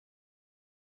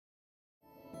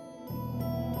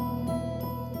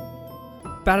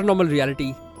Paranormal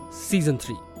reality season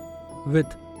 3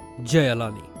 with जय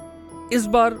अलानी। इस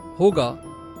बार होगा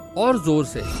और जोर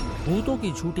से भूतों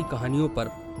की झूठी कहानियों पर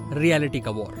रियलिटी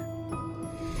का war.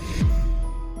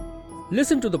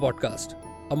 Listen to the podcast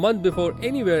a month before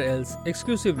anywhere else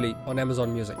exclusively on Amazon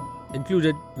Music,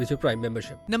 included with your Prime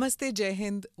membership. Namaste, Jai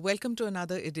Hind. Welcome to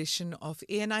another edition of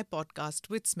ANI Podcast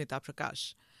with Smita Prakash.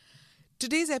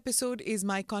 Today's episode is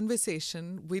my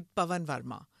conversation with Pavan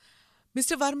Varma.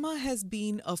 Mr. Varma has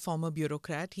been a former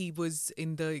bureaucrat. He was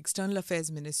in the External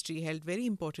Affairs Ministry, held very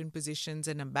important positions,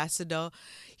 an ambassador.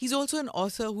 He's also an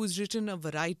author who's written a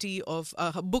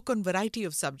book on variety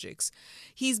of subjects.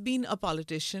 He's been a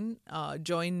politician,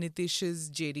 joined Nitish's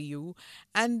JDU,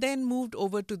 and then moved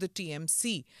over to the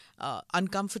TMC,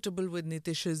 uncomfortable with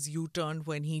Nitish's U-turn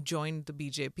when he joined the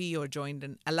BJP or joined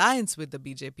an alliance with the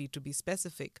BJP, to be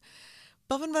specific.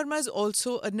 Pavan Varma is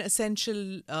also an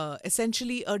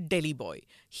essentially a Delhi boy.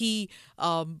 He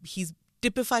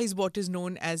typifies what is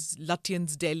known as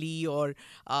Lutyen's Delhi or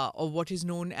what is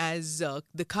known as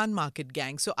the Khan Market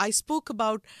gang. So I spoke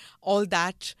about all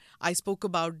that. I spoke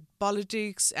about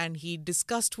politics, and he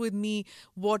discussed with me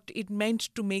what it meant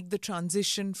to make the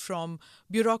transition from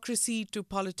bureaucracy to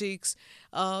politics.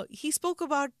 He spoke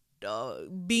about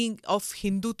being of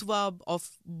Hindutva,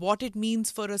 of what it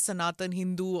means for a Sanatan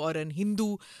Hindu or an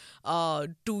Hindu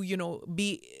to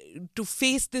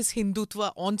face this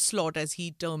Hindutva onslaught, as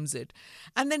he terms it,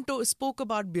 and then spoke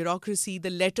about bureaucracy,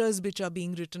 the letters which are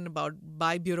being written about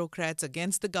by bureaucrats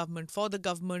against the government, for the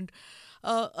government,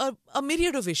 a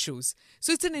myriad of issues.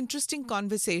 So it's an interesting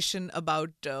conversation about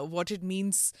what it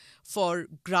means for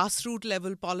grassroots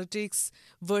level politics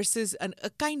versus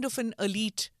a kind of an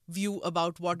elite view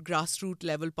about what grassroots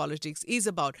level politics is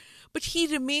about. But he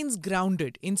remains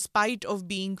grounded in spite of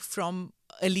being from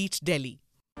elite Delhi.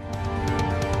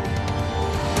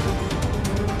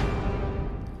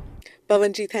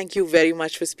 Pavanji, thank you very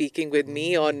much for speaking with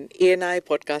me on ANI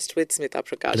Podcast with Smita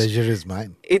Prakash. Pleasure is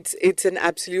mine. It's an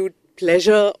absolute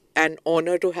pleasure and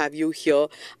honor to have you here.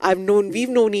 We've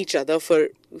known each other for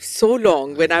so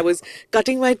long. When I was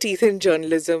cutting my teeth in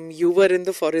journalism, you were in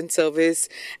the Foreign Service,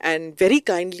 and very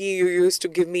kindly you used to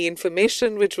give me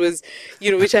information which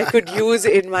I could use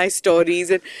in my stories.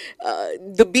 And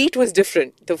the beat was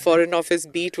different. The Foreign Office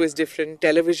beat was different.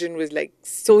 Television was like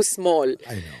so small.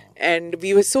 I know. And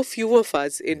we were so few of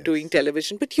us in doing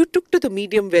television. But you took to the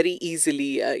medium very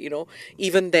easily,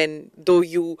 even then, though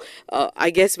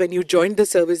I guess when you joined the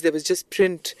service, there was just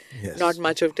print, not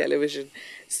much of television.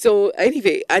 So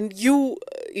anyway, and you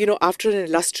after an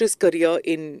illustrious career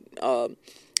in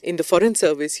the Foreign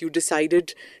Service, you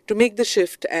decided to make the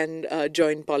shift and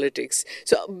join politics.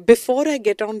 So before I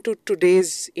get on to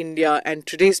today's India and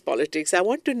today's politics, I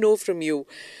want to know from you,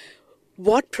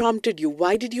 what prompted you?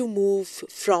 Why did you move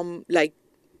from a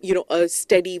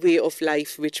steady way of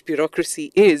life, which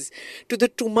bureaucracy is, to the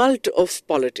tumult of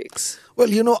politics?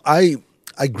 Well, I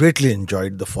greatly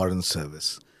enjoyed the Foreign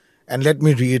Service. And let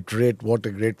me reiterate what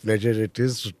a great pleasure it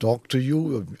is to talk to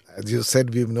you. As you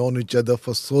said, we've known each other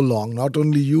for so long. Not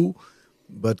only you,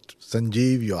 but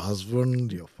Sanjeev, your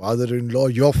husband, your father-in-law,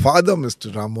 your father,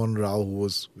 Mr. Ramon Rao, who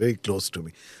was very close to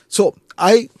me. So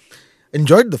I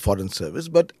enjoyed the Foreign Service,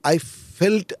 but I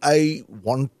felt I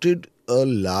wanted a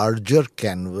larger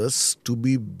canvas to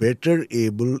be better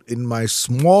able, in my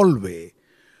small way,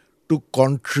 to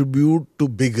contribute to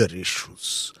bigger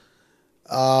issues.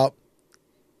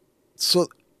 So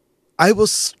I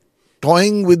was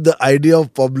toying with the idea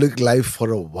of public life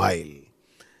for a while.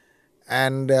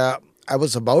 And I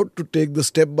was about to take the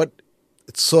step, but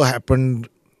it so happened,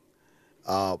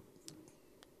 as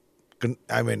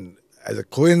a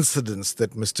coincidence,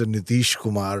 that Mr. Nitish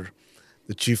Kumar,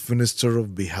 the Chief Minister of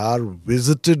Bihar,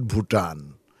 visited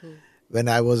Bhutan when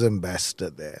I was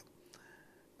ambassador there.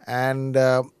 And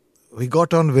we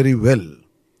got on very well.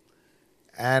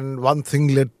 And one thing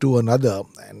led to another,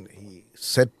 and he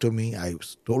said to me, I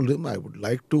told him I would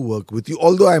like to work with you.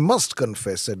 Although I must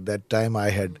confess, at that time I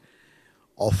had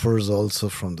offers also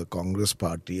from the Congress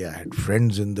party. I had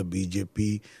friends in the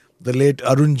BJP. The late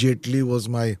Arun Jaitley was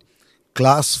my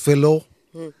class fellow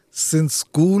since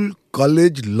school,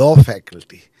 college, law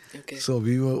faculty. Okay. So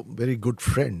we were very good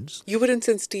friends. You were in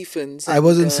St. Stephen's. I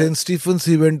was in St. Stephen's.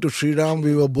 He went to Sri Ram.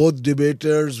 We were both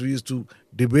debaters. We used to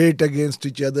debate against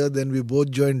each other. Then we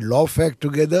both joined law fac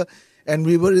together. And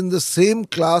we were in the same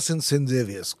class in St.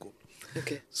 Xavier School.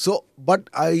 Okay. So, but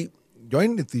I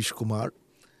joined Nitish Kumar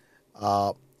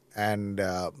and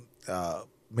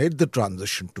made the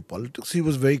transition to politics. He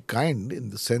was very kind in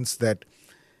the sense that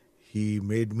he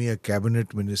made me a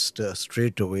cabinet minister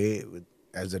straight away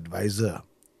as advisor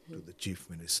to the chief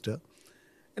minister.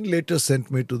 and later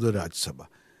sent me to the Raj Sabha.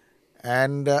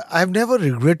 And I've never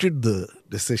regretted the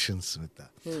decision, Smita.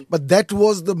 But that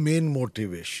was the main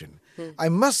motivation. I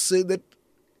must say that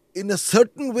in a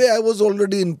certain way, I was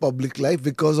already in public life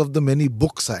because of the many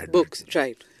books I had Books, written.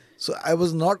 right. So I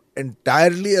was not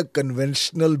entirely a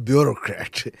conventional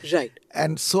bureaucrat. Right.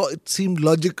 And so it seemed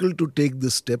logical to take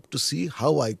this step to see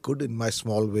how I could, in my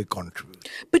small way, contribute.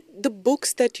 But the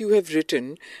books that you have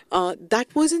written, that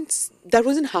wasn't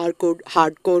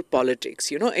hardcore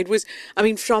politics. It was. I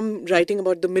mean, from writing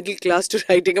about the middle class to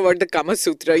writing about the Kama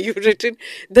Sutra, you've written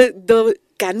the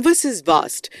canvas is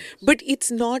vast, but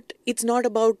it's not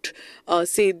about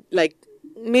say like.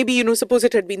 Maybe, suppose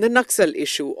it had been the Naxal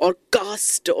issue or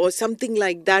caste or something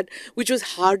like that, which was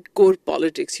hardcore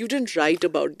politics. You didn't write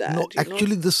about that. No,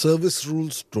 actually, the service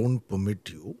rules don't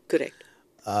permit you Correct.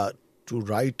 to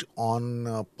write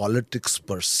on politics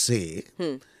per se.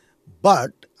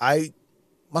 But I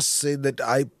must say that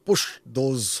I pushed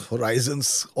those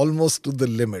horizons almost to the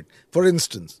limit. For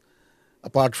instance,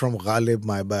 apart from Ghalib,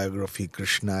 my biography,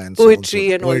 Krishna, and Poetry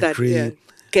so on, and all that, poetry, yeah. I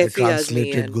Kafi Azmi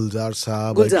translated and Gulzar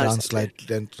Saab, Gulzar I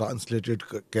Saab, translated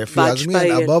Kafi Azmi,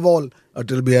 Vajpayee and above all,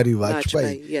 Atal Bihari Vajpayee,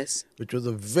 Vajpayee, yes. which was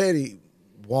a very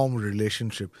warm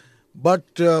relationship. But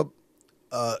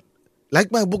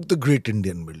like my book, The Great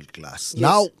Indian Middle Class, Yes.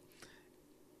 now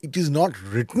it is not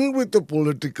written with a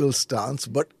political stance,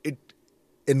 but it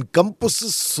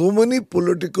encompasses so many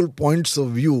political points of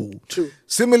view. True.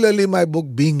 Similarly, my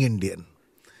book, Being Indian,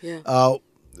 Yeah.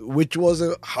 which was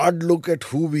a hard look at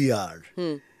who we are,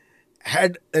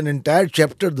 had an entire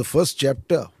chapter, the first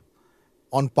chapter,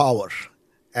 on power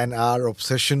and our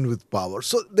obsession with power.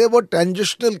 So there were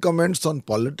tangential comments on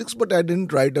politics, but I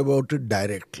didn't write about it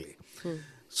directly.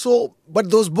 So, but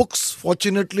those books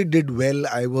fortunately did well.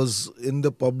 I was in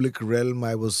the public realm.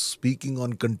 I was speaking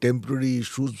on contemporary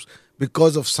issues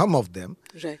because of some of them.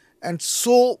 Right. And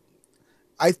so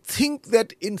I think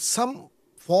that in some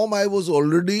form I was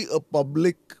already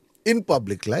in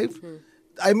public life.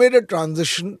 I made a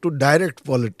transition to direct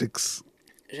politics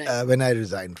Right. when I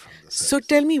resigned from the service. So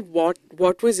tell me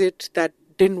what was it that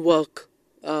didn't work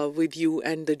with you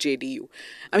and the JDU?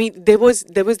 I mean, there was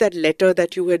that letter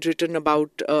that you had written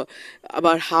about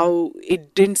how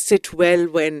it didn't sit well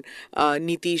when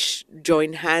Nitish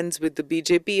joined hands with the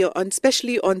BJP,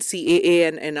 especially on CAA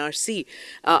and NRC.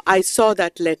 I saw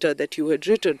that letter that you had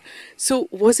written. So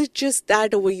was it just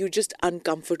that, or were you just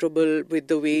uncomfortable with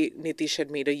the way Nitish had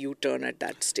made a U-turn at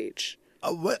that stage?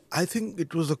 Well, I think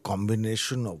it was a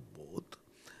combination of both.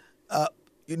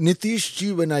 Nitish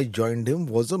ji, when I joined him,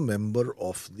 was a member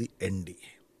of the NDA.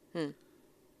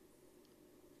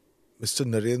 Mr.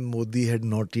 Narendra Modi had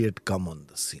not yet come on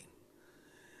the scene.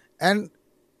 And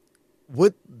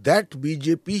with that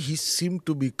BJP, he seemed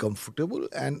to be comfortable,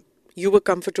 and You were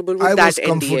comfortable with I that was NDA?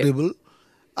 comfortable.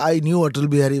 I knew Atal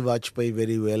Bihari Vajpayee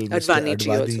very well, Mr. Advani ji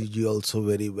Advani ji also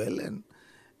very well,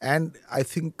 and I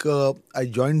think I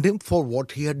joined him for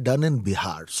what he had done in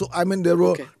Bihar. So I mean, there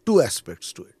were Okay. two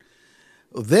aspects to it.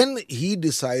 Then he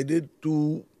decided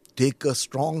to take a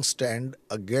strong stand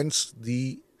against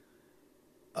the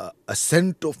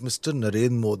ascent of Mr.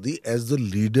 Narendra Modi as the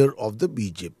leader of the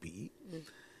BJP,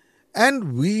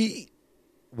 and we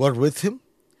were with him.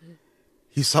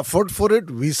 He suffered for it.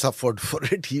 We suffered for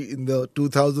it. In the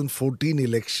 2014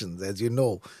 elections, as you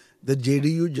know, the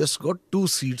JDU just got 2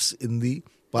 seats in the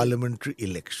parliamentary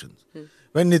elections.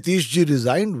 When Nitish ji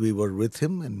resigned, we were with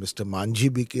him, and Mr.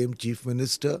 Manjhi became chief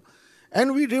minister,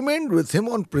 and we remained with him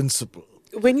on principle.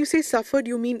 When you say suffered,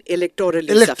 you mean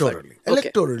electorally suffered? Electorally. Okay.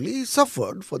 Electorally, he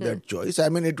suffered for that choice. I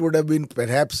mean, it would have been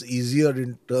perhaps easier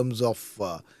in terms of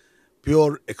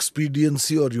pure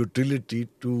expediency or utility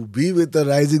to be with the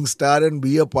rising star and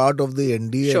be a part of the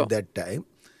NDA Sure. at that time.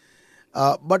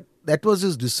 But that was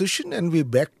his decision, and we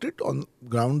backed it on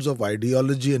grounds of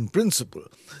ideology and principle.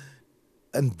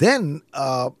 And then,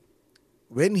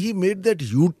 when he made that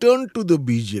U-turn to the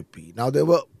BJP, now there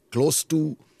were close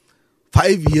to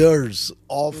 5 years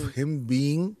of him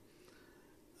being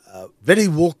very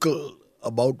vocal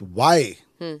about why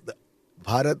the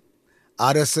Bharat,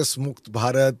 RSS Mukt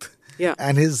Bharat, Yeah.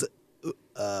 and his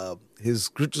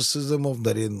criticism of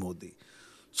Narendra Modi.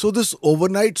 So this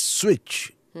overnight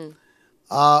switch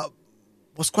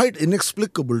was quite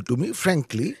inexplicable to me,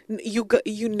 frankly.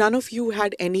 None of you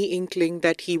had any inkling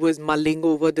that he was mulling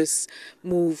over this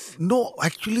move. No,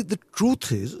 actually, the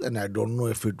truth is, and I don't know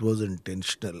if it was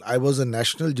intentional, I was a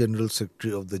National General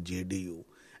Secretary of the JDU,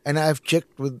 and I have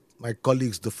checked with my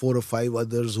colleagues, the 4 or 5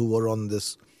 others who were on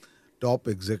this top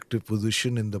executive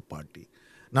position in the party.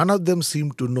 None of them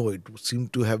seemed to know. It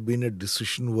seemed to have been a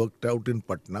decision worked out in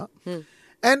Patna.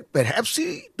 And perhaps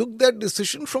he took that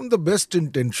decision from the best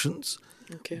intentions,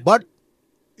 Okay. but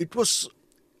it was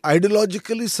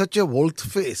ideologically such a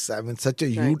volte-face, such a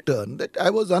Right. U-turn that I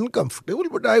was uncomfortable,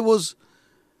 but I was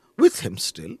with him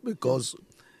still because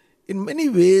in many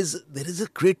ways there is a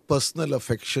great personal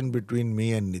affection between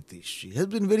me and Nitish. He has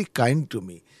been very kind to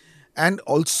me. And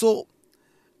also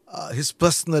his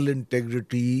personal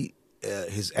integrity,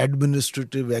 his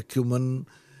administrative acumen,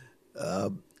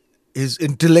 his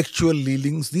intellectual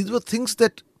leanings, these were things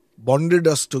that bonded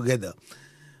us together.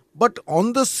 But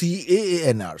on the CAA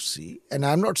NRC, and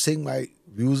I'm not saying my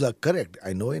views are correct.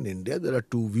 I know in India there are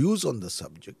two views on the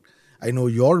subject. I know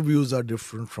your views are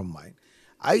different from mine.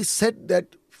 I said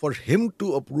that for him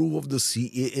to approve of the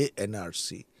CAA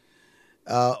NRC,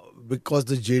 because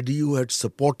the JDU had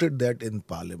supported that in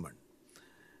Parliament.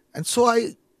 And so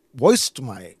I voiced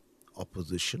my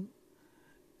opposition,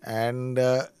 and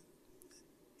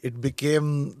it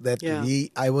became that Yeah.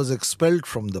 I was expelled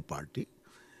from the party.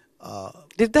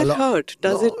 Did that Alo- hurt?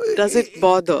 Does No, it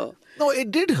bother? No,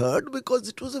 it did hurt because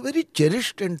it was a very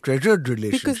cherished and treasured Because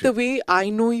relationship. the way I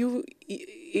know you,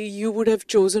 you would have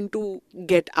chosen to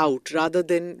get out rather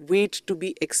than wait to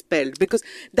be expelled. Because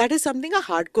that is something a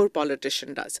hardcore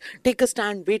politician does. Take a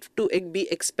stand, wait to be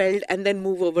expelled, and then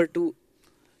move over to.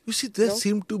 You see, there No?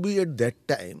 seemed to be at that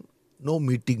time no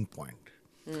meeting point.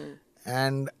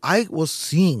 And I was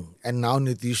seeing, and now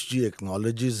Nitish ji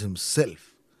acknowledges himself,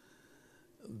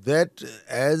 that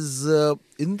as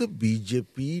in the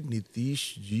BJP,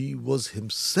 Nitish ji was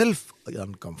himself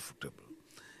uncomfortable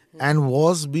and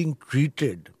was being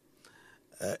treated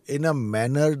in a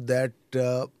manner that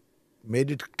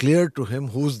made it clear to him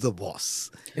who's the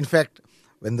boss. In fact,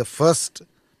 when the first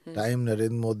time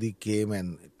Narendra Modi came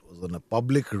and it was on a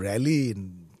public rally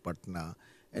in Patna,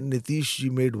 and Nitish ji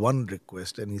made one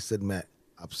request and he said, मैं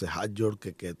आपसे हाथ जोड़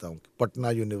के कहता हूँ कि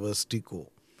Patna university को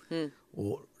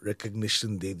वो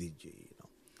recognition दे दीजिए,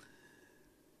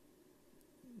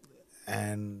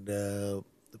 And the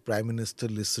Prime Minister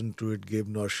listened to it, gave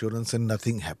no assurance, and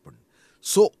nothing happened.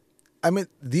 So,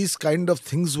 these kind of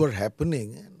things were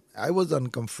happening, and I was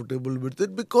uncomfortable with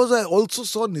it because I also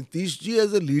saw Nitish ji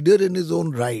as a leader in his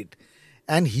own right.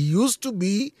 And he used to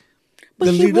be But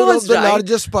the he leader was, of the right?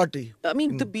 largest party. I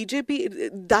mean, the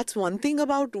BJP, that's one thing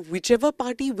about whichever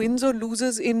party wins or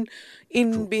loses in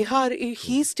Bihar,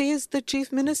 he stays the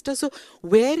chief minister. So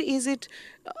where is it?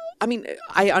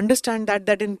 I understand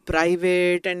that in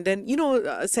private and then,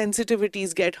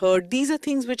 sensitivities get hurt. These are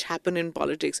things which happen in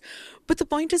politics. But the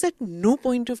point is, at no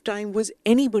point of time was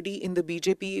anybody in the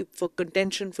BJP for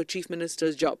contention for chief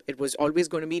minister's job. It was always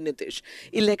going to be Nitish.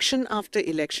 Election after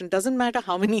election, doesn't matter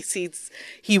how many seats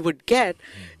he would get,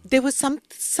 there was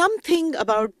something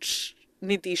about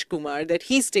Nitish Kumar that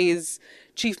he stays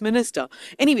chief minister.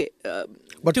 Anyway,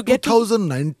 But to get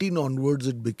 2019 onwards,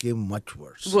 it became much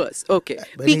worse. worse. Okay.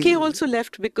 When PK also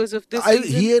left because of this reason?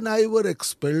 He and I were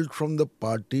expelled from the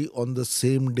party on the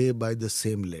same day by the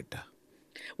same letter.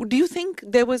 Do you think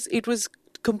it was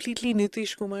completely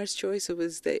Nitish Kumar's choice, or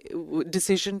was the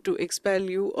decision to expel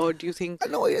you, or do you think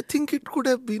No, I think it could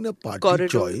have been a party corridor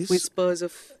choice. whispers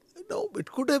of No,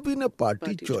 it could have been a party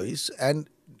Party choice. And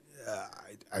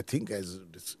I think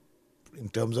in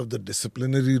terms of the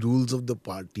disciplinary rules of the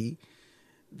party,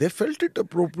 they felt it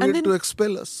appropriate And then to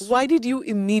expel us. why did you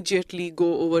immediately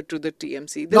go over to the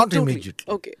TMC? Not immediately.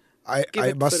 Okay. I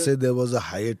Give must it for say there was a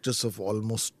hiatus of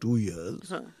almost 2 years.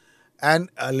 Huh. And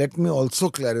let me also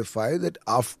clarify that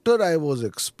after I was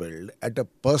expelled, at a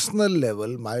personal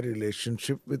level, my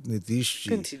relationship with Nitish ji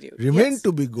Continued, remained yes.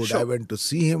 to be good. Sure. I went to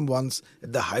see him once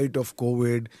at the height of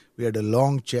COVID. We had a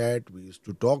long chat. We used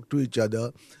to talk to each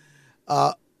other.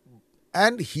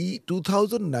 And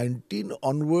 2019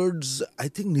 onwards, I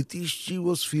think Nitish ji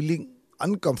was feeling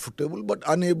uncomfortable but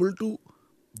unable to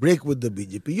break with the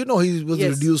BJP. He was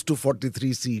Yes. reduced to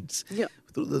 43 seats Yeah.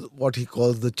 through what he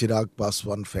calls the Chirag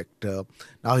Paswan factor.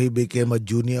 Now he became a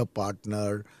junior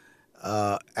partner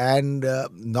and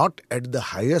not at the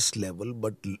highest level,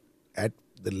 but at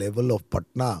the level of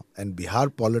Patna and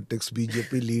Bihar politics,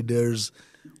 BJP leaders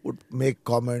would make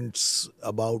comments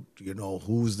about,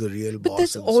 who's the real boss. But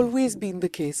that's and so always been the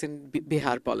case in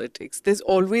Bihar politics. There's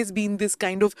always been this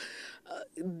kind of,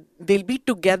 they'll be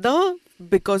together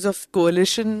because of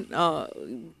coalition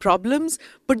problems,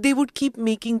 but they would keep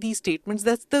making these statements.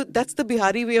 That's the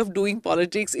Bihari way of doing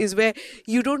politics, is where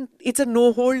it's a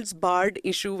no holds barred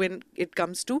issue when it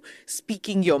comes to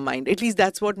speaking your mind. At least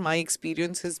that's what my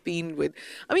experience has been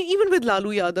even with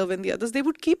Lalu Yadav and the others, they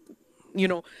would keep,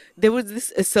 there was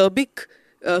this acerbic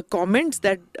comments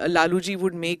that Laluji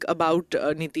would make about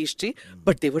Nitish ji,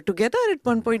 but they were together at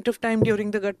one point of time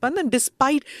during the Gathbandhan,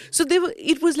 despite, so they were,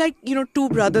 it was like, two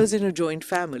brothers in a joint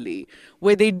family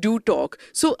where they do talk.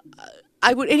 So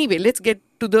anyway, let's get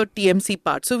to the TMC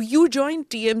part. So you joined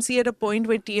TMC at a point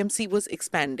where TMC was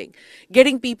expanding,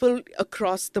 getting people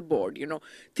across the board,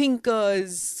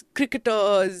 thinkers,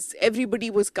 cricketers,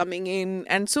 everybody was coming in.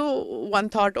 And so one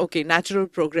thought, okay, natural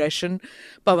progression,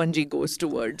 Pavanji goes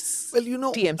towards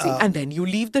TMC. And then you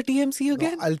leave the TMC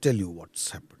again? No, I'll tell you what's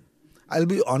happened. I'll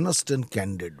be honest and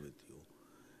candid with you.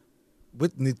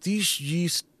 With Nitish ji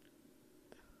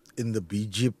in the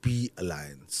BJP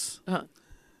alliance,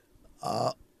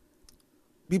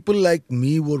 people like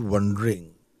me were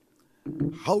wondering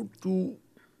how to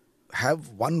have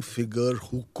one figure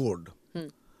who could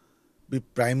be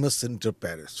primus inter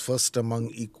pares, first among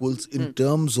equals, in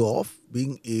terms of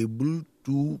being able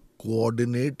to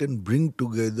coordinate and bring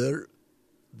together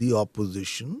the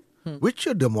opposition, which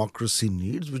a democracy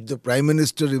needs, which the Prime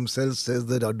Minister himself says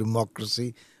that our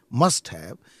democracy must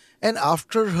have. And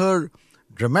after her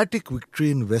dramatic victory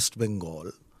in West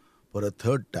Bengal for a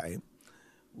third time,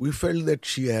 we felt that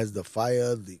she has the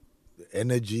fire, the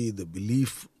energy, the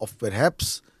belief of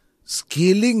perhaps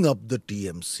scaling up the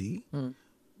TMC,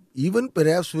 even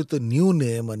perhaps with a new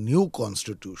name, a new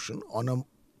constitution on a,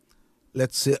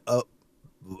 let's say, a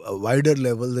wider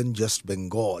level than just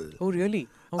Bengal. Oh, really?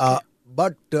 Okay.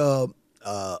 But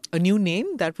a new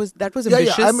name? That was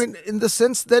ambitious. Yeah. I mean, in the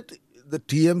sense that the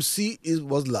TMC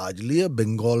was largely a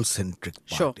Bengal-centric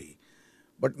party. Sure.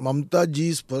 But Mamta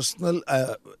ji's personal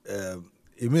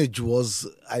image was,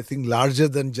 I think, larger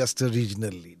than just a regional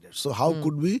leader. So how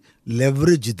could we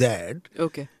leverage that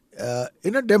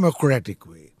in a democratic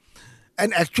way?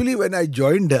 And actually, when I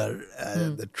joined her,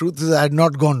 the truth is I had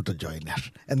not gone to join her.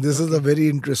 And this is a very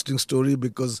interesting story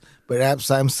because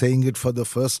perhaps I'm saying it for the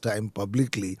first time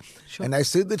publicly. Sure. And I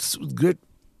say this with great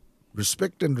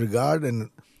respect and regard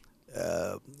and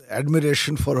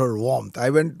admiration for her warmth. I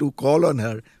went to call on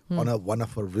her on one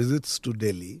of her visits to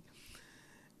Delhi.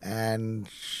 And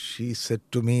she said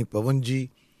to me, Pavan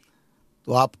ji,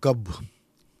 तो आप कब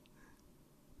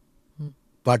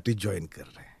party join कर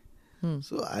रहे हैं?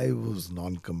 So I was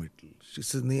non-committal. She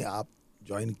said, नहीं आप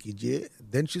join कीजिए.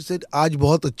 Then she said, आज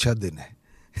बहुत अच्छा दिन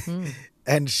है.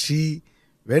 And she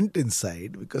went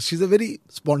inside because she's a very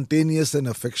spontaneous and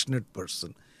affectionate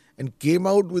person and came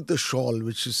out with a shawl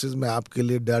which she says, मैं आपके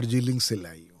लिए दार्जिलिंग से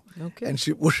लाई हूँ. Okay. And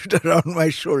she put it around my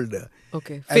shoulder.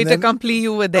 Okay. Fait accompli,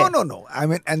 you were there. No. I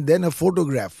mean, and then a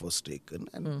photograph was taken.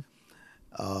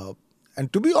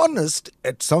 And to be honest,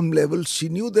 at some level, she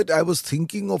knew that I was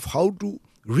thinking of how to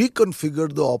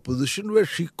reconfigure the opposition where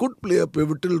she could play a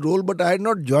pivotal role, but I had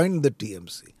not joined the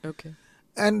TMC. Okay.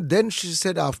 And then she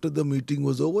said, after the meeting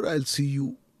was over, I'll see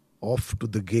you off to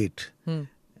the gate, to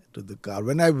the car.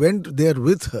 When I went there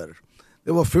with her,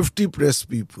 there were 50 press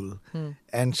people.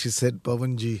 And she said,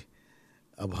 Pavan ji,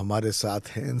 ab hamare saath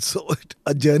hai. And so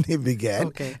a journey began.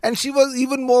 Okay. And she was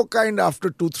even more kind. After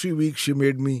 2-3 weeks, she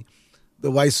made me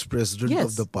the vice president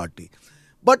of the party.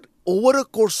 But over a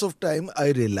course of time,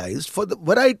 I realized, for the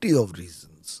variety of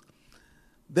reasons,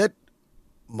 that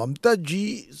Mamta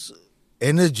ji's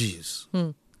energies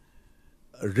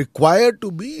required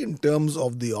to be in terms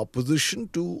of the opposition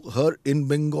to her in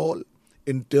Bengal,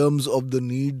 in terms of the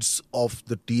needs of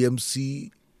the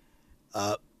TMC,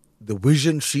 the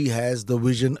vision she has, the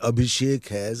vision Abhishek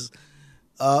has,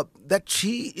 that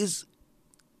she is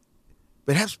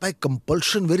perhaps by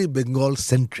compulsion very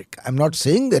Bengal-centric. I'm not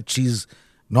saying that she's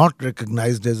not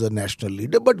recognized as a national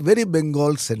leader, but very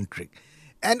Bengal-centric.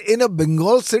 And in a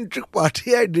Bengal-centric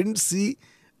party, I didn't see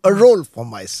a role for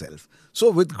myself.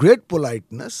 So with great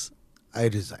politeness, I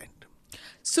resigned.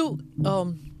 So,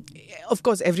 of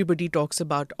course, everybody talks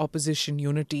about opposition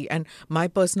unity, and my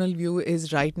personal view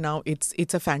is right now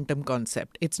it's a phantom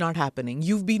concept. It's not happening.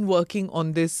 You've been working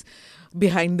on this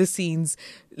behind the scenes,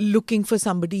 looking for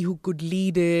somebody who could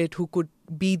lead it, who could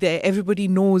be there. Everybody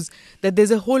knows that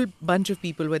there's a whole bunch of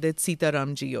people, whether it's Sita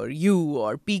Ramji or you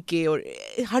or PK, or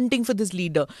hunting for this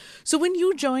leader. So when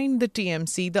you joined the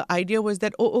TMC, the idea was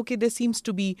that, there seems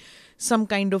to be some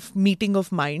kind of meeting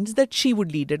of minds that she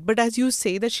would lead it. But as you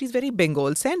say, that she's very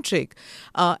Bengal-centric.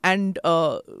 And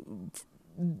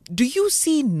do you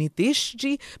see Nitish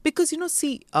ji? Because,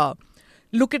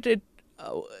 look at it.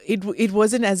 It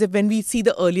wasn't as if when we see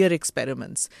the earlier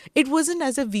experiments, it wasn't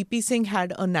as if VP Singh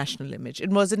had a national image. It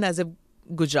wasn't as if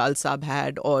Gujral Saab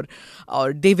had, or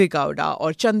Deve Gowda,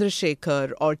 or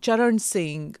Chandrasekhar, or Charan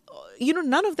Singh.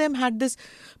 None of them had this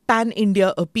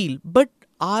pan-India appeal. But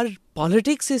our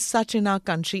politics is such in our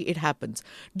country, it happens.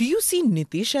 Do you see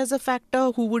Nitish as a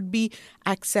factor who would be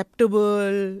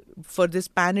acceptable for this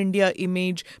pan-India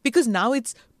image? Because now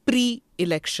it's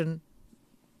pre-election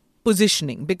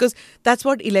positioning, because that's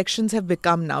what elections have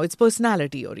become now. It's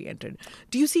personality oriented.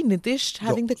 Do you see Nitish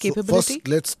having the capability? So first,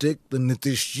 let's take the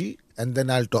Nitish ji and then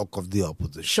I'll talk of the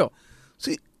opposition. Sure.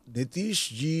 See,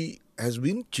 Nitish ji has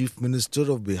been Chief Minister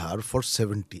of Bihar for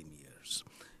 17 years.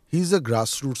 He's a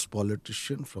grassroots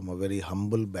politician from a very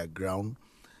humble background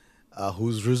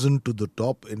who's risen to the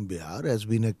top in Bihar, has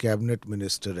been a cabinet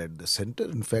minister at the center.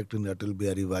 In fact, in Atal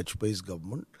Bihari Vajpayee's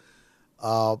government,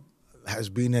 has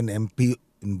been an MP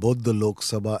in both the Lok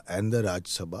Sabha and the Raj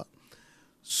Sabha.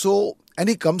 So, and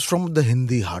he comes from the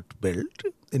Hindi heart belt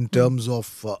in terms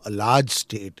of a large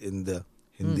state in the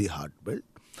Hindi heart belt.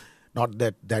 Not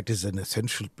that that is an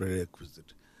essential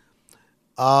prerequisite.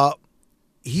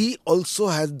 He also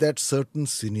has that certain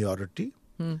seniority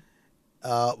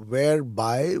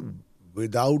whereby,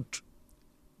 without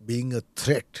being a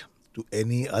threat to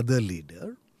any other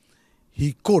leader,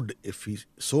 he could, if he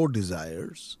so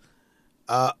desires,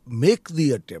 make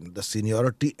the attempt, the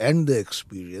seniority and the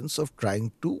experience of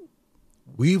trying to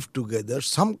weave together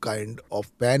some kind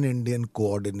of pan-Indian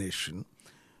coordination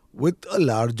with a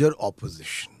larger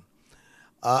opposition.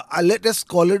 Let us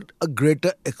call it a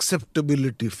greater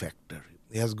acceptability factor.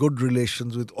 He has good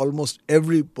relations with almost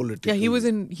every political.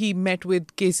 Yeah, he met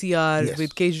with KCR, Yes.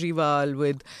 with Kejriwal,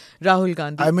 with Rahul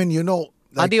Gandhi. I mean,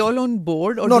 Are they all on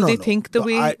board, or no, do they no. think the No,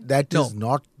 way? that No. is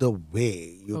not the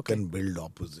way you Okay. can build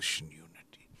opposition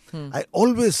unity. I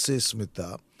always say,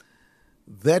 Smita,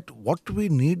 that what we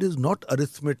need is not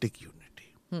arithmetic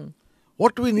unity.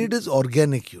 What we need is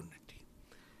organic unity,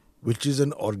 which is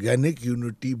an organic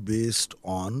unity based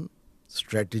on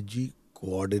strategy,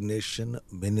 coordination,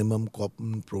 minimum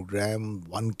common program,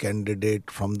 one candidate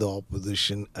from the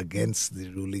opposition against the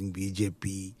ruling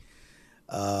BJP,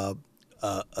 a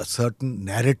certain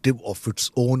narrative of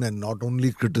its own and not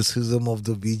only criticism of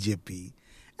the BJP,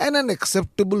 and an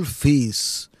acceptable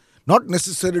face, not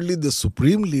necessarily the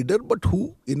supreme leader, but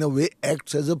who in a way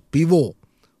acts as a pivot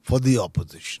for the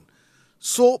opposition.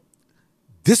 So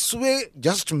this way,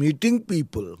 just meeting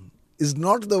people is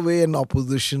not the way an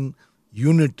opposition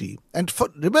unity. And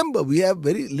remember, we have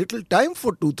very little time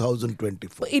for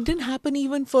 2024. It didn't happen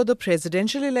even for the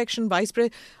presidential election, vice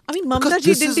president. I mean, Mamta Because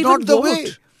ji this didn't is even not the vote. way.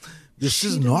 This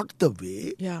is not the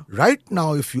way. Yeah. Right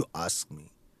now, if you ask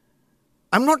me,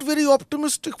 I'm not very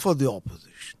optimistic for the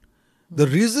opposition. The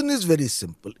reason is very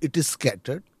simple. It is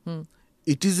scattered.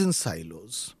 It is in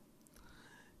silos.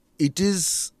 It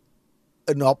is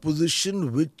an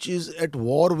opposition which is at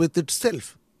war with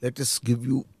itself. Let us give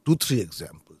you 2-3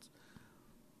 examples.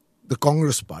 The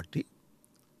Congress party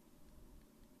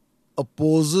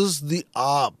opposes the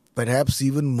AAP perhaps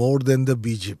even more than the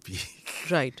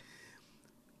BJP. Right.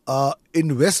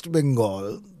 In West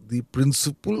Bengal, the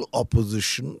principal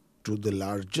opposition to the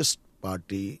largest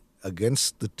party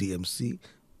against the TMC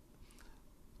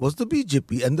was the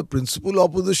BJP, and the principal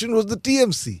opposition was the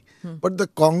TMC. But the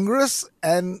Congress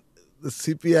and the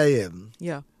CPIM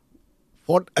Yeah.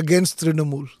 fought against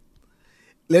Trinamool.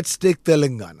 Let's take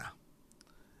Telangana.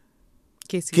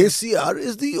 KCR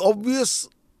is the obvious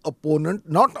opponent,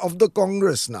 not of the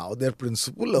Congress now. Their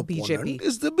principal opponent BJP.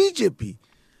 is the BJP.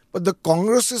 But the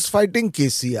Congress is fighting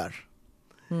KCR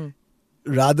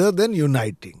rather than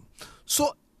uniting.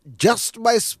 So just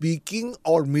by speaking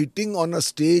or meeting on a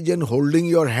stage and holding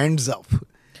your hands up,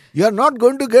 you are not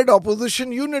going to get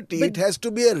opposition unity. It has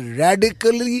to be a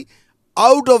radically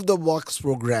out of the box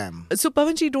program. So,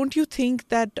 Pavanji, don't you think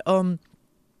that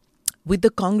with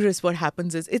the Congress, what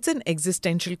happens is it's an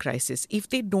existential crisis if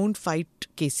they don't fight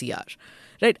KCR,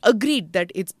 right? Agreed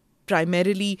that it's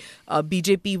primarily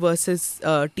BJP versus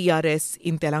TRS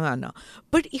in Telangana.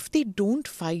 But if they don't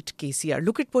fight KCR,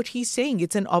 look at what he's saying.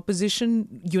 It's an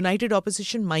opposition, united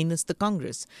opposition minus the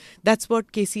Congress. That's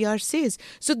what KCR says.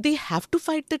 So they have to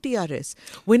fight the TRS.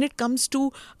 When it comes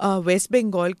to West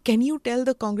Bengal, can you tell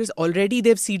the Congress already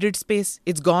they've ceded space?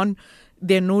 It's gone.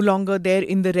 They're no longer there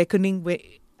in the reckoning.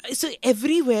 So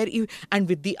everywhere, and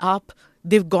with the AAP,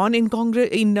 they've gone in Congress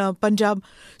in Punjab.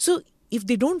 So if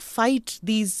they don't fight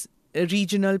these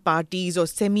regional parties or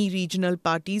semi-regional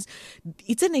parties,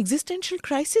 it's an existential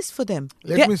crisis for them.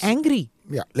 They're angry.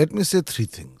 Let me say 3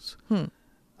 things. And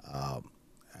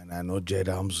I know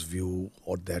Jairam's view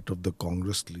or that of the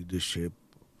Congress leadership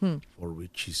for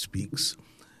which he speaks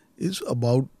is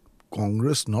about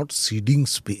Congress not ceding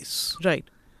space. Right.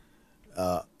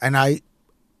 And I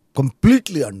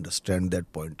completely understand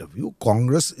that point of view.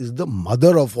 Congress is the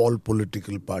mother of all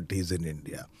political parties in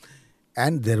India.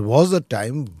 And there was a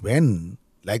time when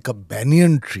like a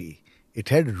banyan tree. It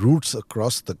had roots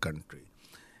across the country.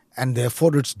 And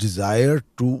therefore its desire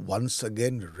to once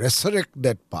again resurrect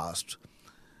that past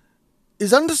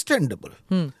is understandable.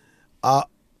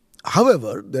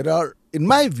 However, in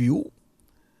my view,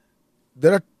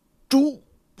 there are two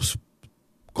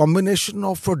combination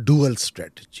of a dual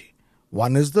strategy.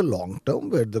 One is the long term,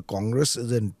 where the Congress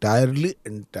is entirely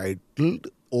entitled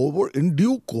over in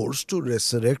due course to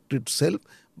resurrect itself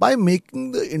by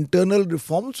making the internal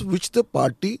reforms which the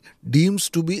party deems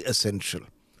to be essential.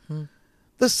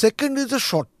 The second is a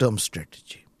short-term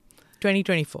strategy.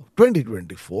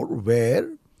 2024, where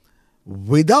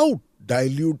without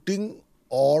diluting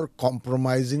or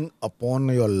compromising upon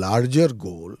your larger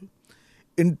goal,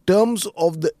 in terms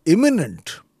of the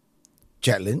imminent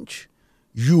challenge,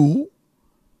 you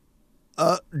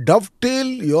dovetail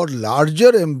your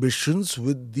larger ambitions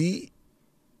with the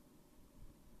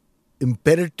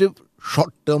imperative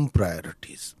short-term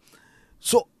priorities.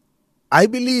 So, I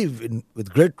believe,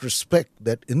 with great respect,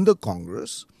 that in the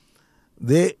Congress,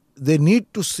 they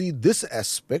need to see this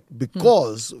aspect,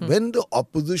 because when the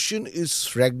opposition is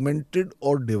fragmented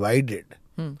or divided,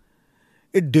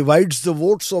 it divides the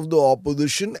votes of the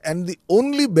opposition, and the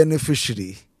only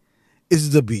beneficiary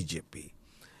is the BJP.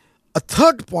 A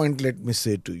third point, let me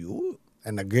say to you,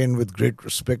 and again with great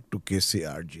respect to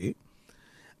KCRG,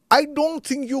 I don't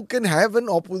think you can have an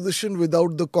opposition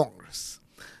without the Congress.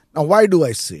 Now, why do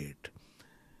I say it?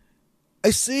 I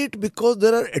say it because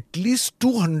there are at least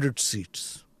 200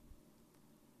 seats,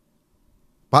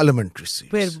 parliamentary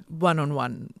seats. Where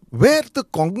one-on-one. Where the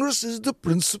Congress is the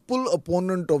principal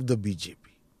opponent of the BJP.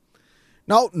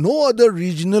 Now, no other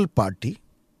regional party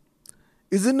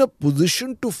is in a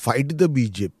position to fight the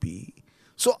BJP.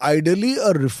 So, ideally,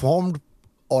 a reformed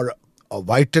or a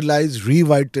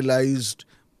revitalized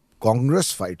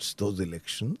Congress fights those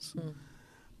elections.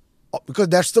 Because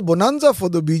that's the bonanza for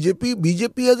the BJP.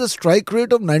 BJP has a strike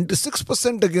rate of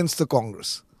 96% against the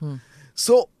Congress.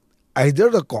 So, either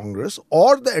the Congress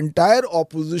or the entire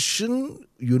opposition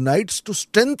unites to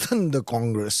strengthen the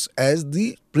Congress as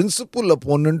the principal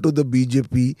opponent to the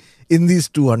BJP in these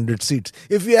 200 seats.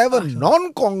 If you have a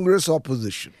non-Congress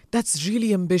opposition. That's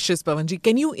really ambitious, Pavanji.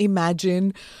 Can you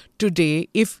imagine today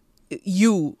if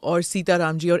you or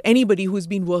Sitaramji or anybody who's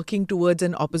been working towards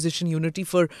an opposition unity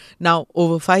for now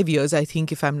over 5 years, I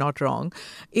think, if I'm not wrong,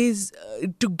 is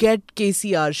to get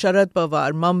KCR, Sharad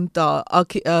Pawar, Mamta,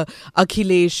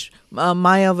 Akhilesh,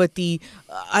 Mayawati,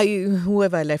 who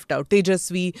have I left out?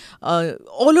 Tejasvi,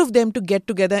 all of them to get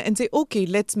together and say, okay,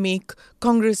 let's make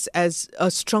Congress as a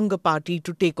stronger party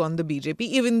to take on the BJP,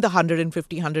 even the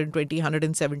 150, 120,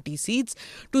 170 seats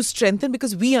to strengthen,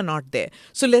 because we are not there.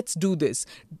 So let's do this.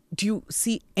 Do you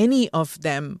see any of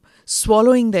them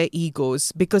swallowing their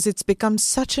egos, because it's become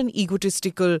such an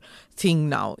egotistical thing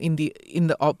now in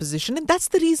the opposition, and that's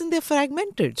the reason they're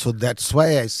fragmented? So that's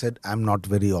why I said I'm not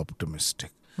very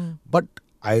optimistic. But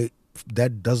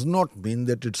that does not mean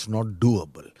that it's not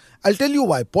doable. I'll tell you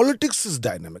why. Politics is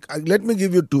dynamic. Let me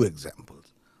give you two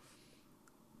examples.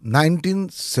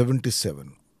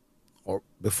 1977, or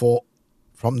before,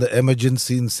 from the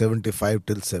emergency in 75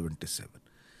 till 77.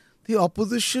 The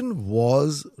opposition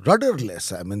was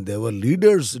rudderless. I mean, there were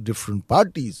leaders, different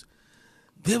parties.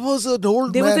 There was an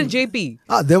old man. There was a JP.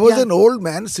 There was an old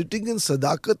man sitting in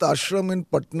Sadakat Ashram in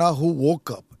Patna who woke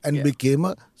up and became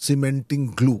a cementing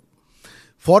glue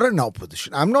for an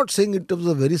opposition. I'm not saying it was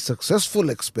a very successful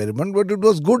experiment, but it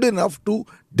was good enough to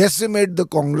decimate the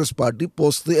Congress party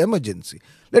post the emergency.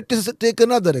 Let us take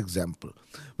another example,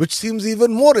 which seems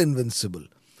even more invincible.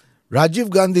 Rajiv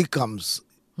Gandhi comes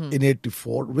in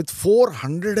 84 with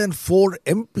 404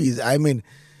 MPs. I mean,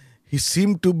 he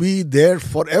seemed to be there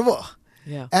forever.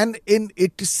 Yeah. And in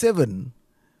 87,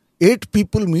 8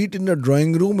 people meet in a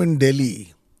drawing room in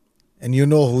Delhi. And you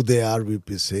know who they are,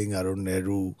 VP Singh, Arun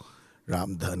Nehru,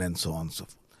 Ramdhan, and so on and so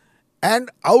forth. And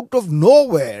out of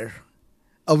nowhere,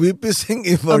 a VP Singh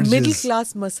emerges. A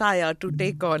middle-class messiah to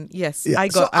take on. Yes, Yeah.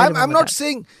 I'm not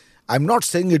saying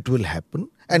it will happen.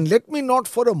 And let me not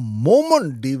for a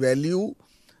moment devalue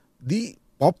the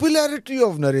popularity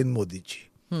of Narendra Modi ji.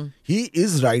 He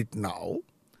is right now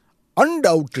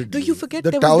undoubtedly Do you forget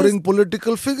the there was towering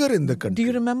political figure in the country. Do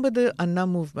you remember the Anna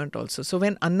movement also? So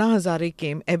when Anna Hazare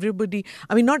came, everybody,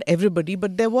 I mean not everybody,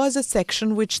 but there was a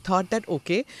section which thought that,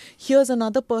 okay, here's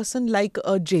another person like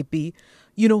a JP,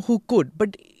 who could.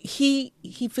 But he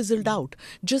fizzled out,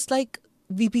 just like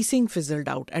VP Singh fizzled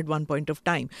out at one point of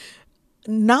time.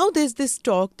 now there's this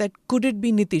talk that could it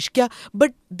be Nitish? क्या?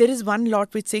 But there is one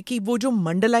lot which say कि वो जो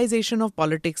मंडलाइजेशन of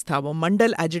politics था, वो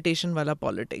मंडल agitation वाला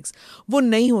politics, वो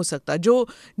नहीं हो सकता. जो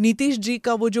नीतीश जी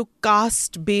का वो जो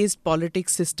कास्ट बेस्ड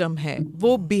पॉलिटिक्स सिस्टम है,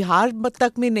 वो बिहार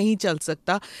तक में नहीं चल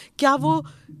सकता. क्या वो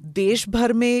देश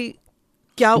भर में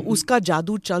क्या उसका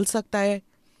जादू चल सकता है?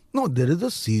 No, there is a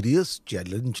serious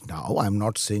challenge now. I'm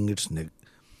not saying it's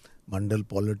mandal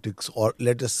politics or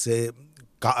let us say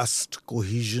caste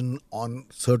cohesion on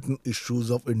certain issues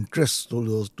of interest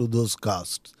to those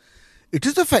castes. It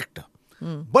is a factor.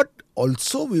 But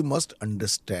also we must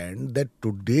understand that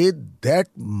today that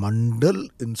mandal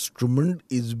instrument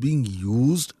is being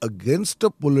used against a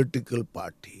political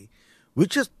party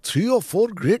which has 3 or 4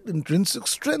 great intrinsic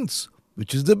strengths,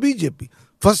 which is the BJP.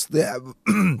 First, they have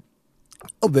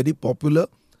a very popular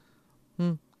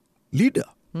leader.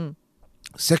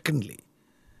 Secondly,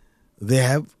 they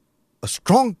have a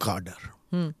strong cadre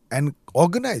and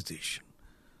organization,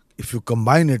 if you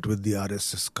combine it with the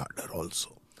RSS cadre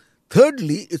also.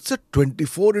 Thirdly, it's a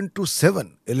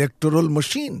 24/7 electoral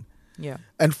machine. Yeah.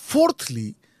 And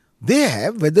fourthly, they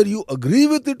have, whether you agree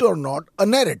with it or not, a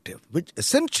narrative which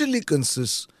essentially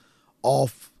consists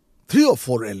of 3 or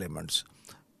 4 elements.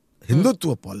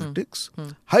 Hindutva politics,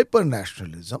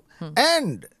 hyper-nationalism,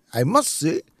 and I must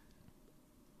say,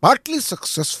 partly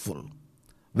successful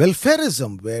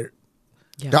welfareism, where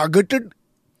targeted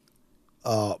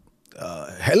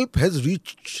help has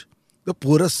reached the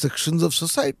poorest sections of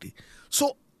society.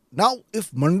 So now,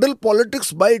 if mandal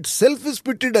politics by itself is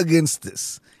pitted against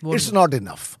this, it's not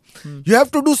enough. You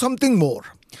have to do something more.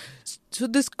 So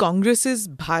this Congress's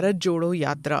Bharat Jodo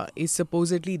Yatra is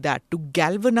supposedly that to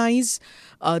galvanize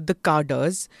the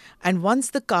cadres, and once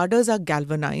the cadres are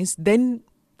galvanized, then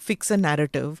fix a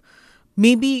narrative.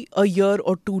 Maybe a year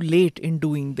or 2 late in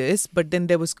doing this, but then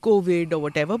there was COVID or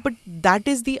whatever. But that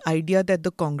is the idea that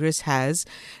the Congress has,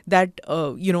 that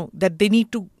that they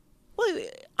need to, well,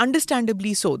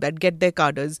 understandably so, that get their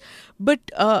cadres. But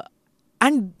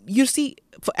and you see,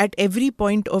 at every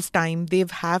point of time, they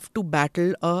have to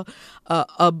battle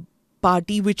a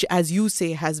party which, as you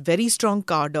say, has very strong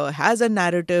cadre, has a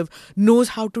narrative, knows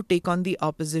how to take on the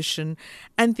opposition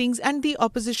and things, and the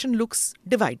opposition looks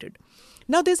divided.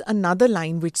 Now, there's another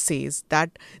line which says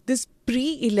that this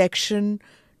pre-election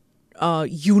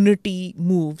unity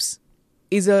moves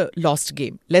is a lost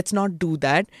game. Let's not do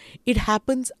that. It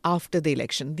happens after the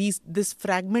election. This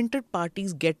fragmented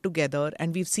parties get together,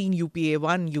 and we've seen UPA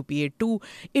 1, UPA 2.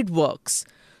 It works.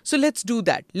 So let's do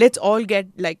that. Let's all get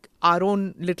like our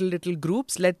own little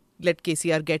groups. Let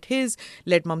KCR get his,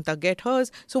 let Mamta get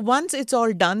hers. So once it's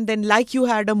all done, then like you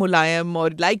had a Mulayam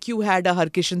or like you had a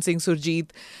Harkishan Singh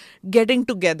Surjeet getting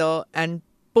together and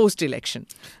post-election.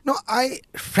 No,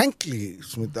 frankly,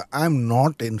 Smita, I'm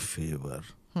not in favor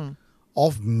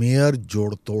of mere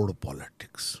jod-tod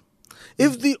politics.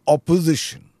 If the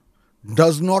opposition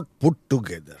does not put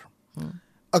together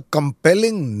a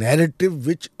compelling narrative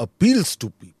which appeals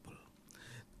to people,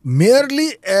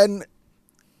 merely an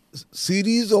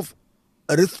series of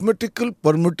arithmetical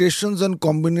permutations and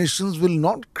combinations will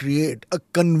not create a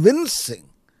convincing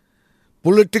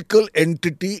political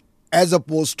entity as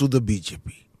opposed to the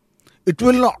BJP. It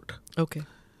will not. Okay.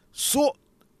 So,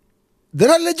 there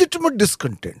are legitimate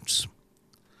discontents.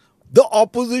 The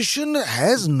opposition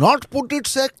has not put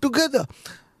its act together.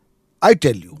 I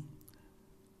tell you,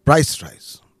 price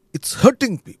rise. It's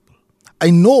hurting people. I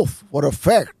know for a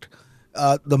fact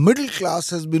the middle class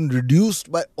has been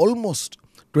reduced by almost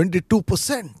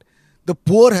 22%. The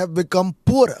poor have become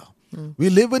poorer. We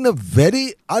live in a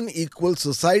very unequal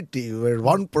society where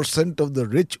 1% of the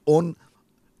rich own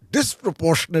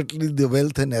disproportionately the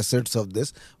wealth and assets of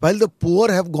this, while the poor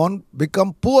have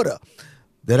become poorer.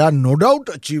 There are no doubt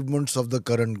achievements of the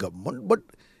current government, but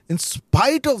in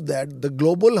spite of that, the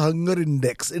global hunger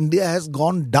index, India has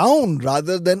gone down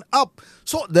rather than up.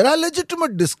 So there are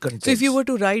legitimate discontents. So if you were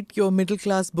to write your middle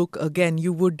class book again,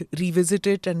 you would revisit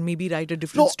it and maybe write a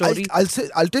different story?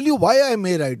 I'll tell you why I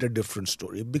may write a different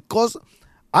story. Because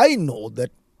I know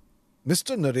that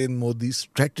Mr. Narendra Modi's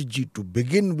strategy to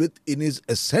begin with in his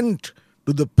ascent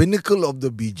to the pinnacle of the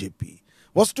BJP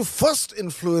was to first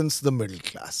influence the middle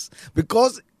class,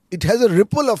 because it has a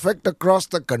ripple effect across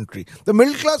the country. The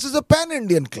middle class is a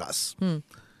pan-Indian class.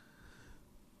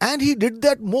 And he did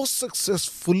that most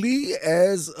successfully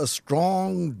as a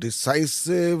strong,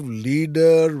 decisive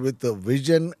leader with a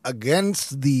vision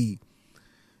against the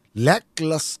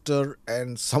lackluster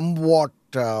and somewhat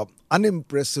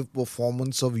unimpressive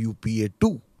performance of UPA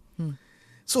 2.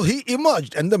 So he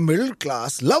emerged, and the middle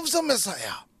class loves a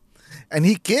messiah. And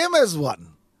he came as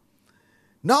one.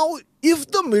 Now,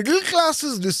 If the middle class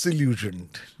is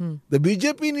disillusioned, the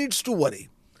BJP needs to worry.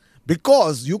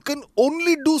 Because you can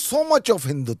only do so much of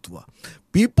Hindutva.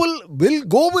 People will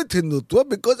go with Hindutva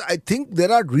because I think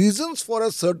there are reasons for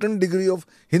a certain degree of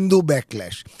Hindu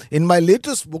backlash. In my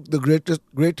latest book, The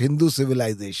Great Hindu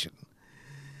Civilization,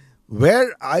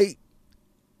 where I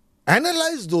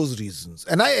analyze those reasons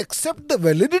and I accept the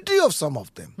validity of some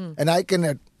of them. And I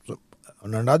can,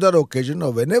 on another occasion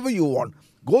or whenever you want,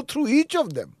 go through each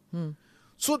of them.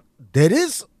 So there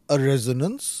is a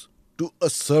resonance to a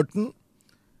certain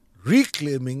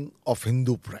reclaiming of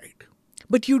Hindu pride.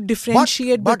 But you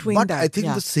differentiate between but that. I think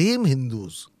the same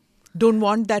Hindus don't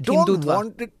want that Hindutva.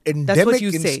 Want it endemic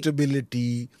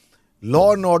instability,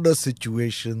 law and order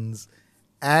situations,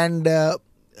 and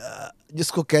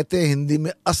जिसको कहते हैं हिंदी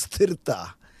में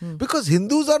अस्थिरता. Because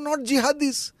Hindus are not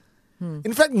jihadis.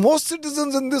 In fact, most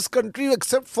citizens in this country,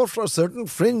 except for a certain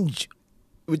fringe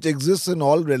which exists in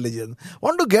all religions,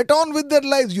 want to get on with their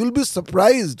lives. You'll be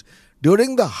surprised.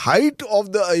 During the height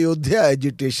of the Ayodhya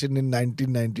agitation in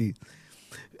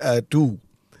 1992,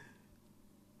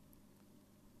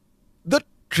 the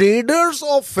traders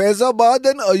of Faizabad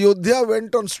and Ayodhya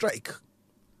went on strike.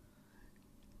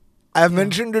 I have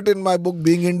mentioned it in my book,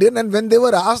 Being Indian, and when they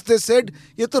were asked, they said,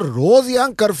 ये तो रोज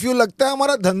यहाँ curfew लगता है,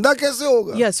 हमारा धंधा कैसे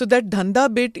होगा? Yeah, so that dhanda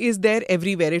bit is there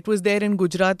everywhere. It was there in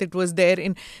Gujarat, it was there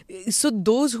in... So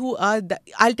those who are...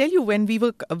 I'll tell you, when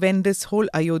this whole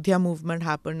Ayodhya movement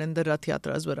happened and the Rath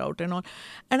Yatras were out and all,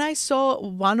 and I saw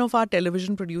one of our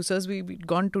television producers, we'd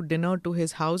gone to dinner to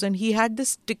his house, and he had this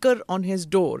sticker on his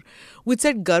door which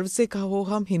said, गर्व से कहो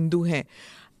हम हिंदू हैं.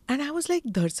 And I was like,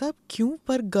 धर साहब क्यों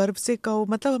पर गर्व से कहो,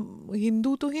 मतलब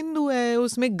हिंदू तो हिंदू है,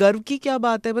 उसमें गर्व की क्या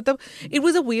बात है, मतलब it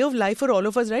was a way of life for all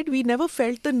of us, right? We never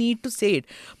felt the need to say it,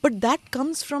 but that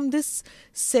comes from this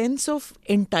sense of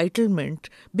entitlement,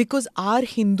 because our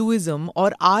Hinduism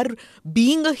or our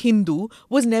being a Hindu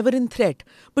was never in threat.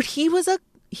 But he was a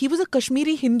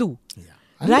Kashmiri Hindu,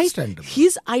 right?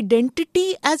 His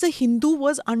identity as a Hindu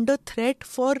was under threat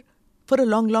for a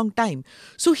long, long time.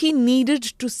 So he needed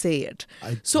to say it.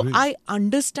 So I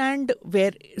understand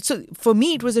where... So for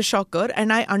me, it was a shocker,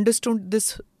 and I understood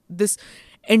this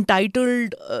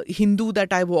entitled Hindu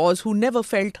that I was, who never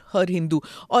felt her Hindu,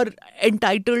 or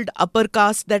entitled upper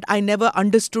caste that I never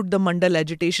understood the Mandal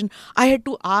agitation. I had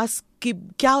to ask,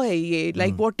 kya hai ye?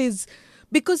 Like, what is...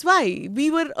 Because why? We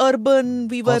were urban,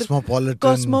 we were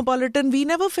cosmopolitan. We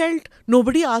never felt...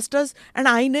 Nobody asked us, and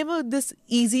I never... This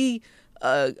easy...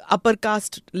 upper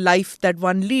caste life that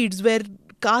one leads, where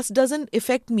caste doesn't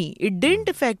affect me. It didn't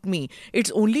affect me.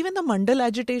 It's only when the Mandal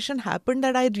agitation happened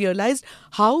that I realized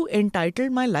how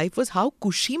entitled my life was, how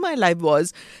cushy my life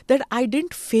was, that I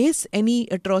didn't face any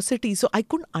atrocity. So I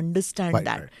couldn't understand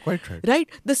that. Quite right.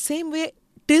 Right? The same way,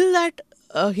 till that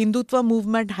Hindutva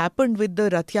movement happened with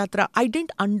the Rath Yatra, I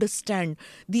didn't understand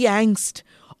the angst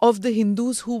of the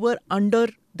Hindus who were under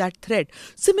that threat.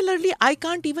 Similarly, I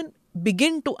can't even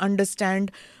begin to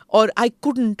understand, or I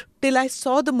couldn't till I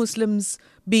saw the Muslims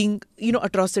being,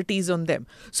 atrocities on them.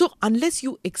 So unless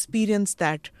you experience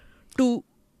that,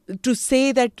 to say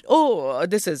that, oh,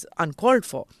 this is uncalled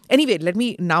for. Anyway,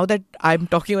 now that I'm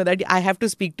talking about that, I have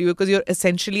to speak to you because you're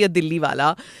essentially a Delhi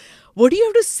wala. What do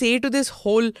you have to say to this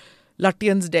whole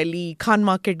Lutyens Delhi, Khan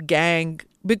Market gang?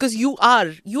 Because you are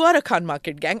a Khan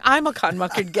Market gang. I'm a Khan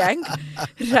Market gang,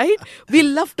 right? We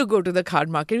love to go to the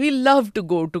Khan Market. We love to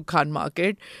go to Khan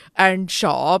Market and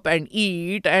shop and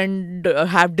eat and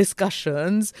have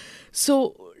discussions.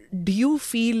 So do you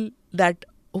feel that,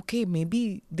 okay,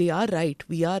 maybe they are right.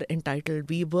 We are entitled.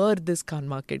 We were this Khan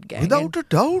Market gang. Without a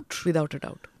doubt. Without a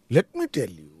doubt. Let me tell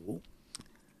you,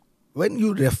 when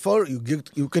you refer,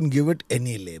 you can give it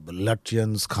any label,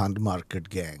 Lutyens, Khan Market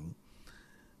gang.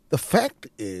 The fact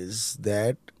is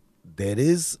that there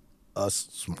is a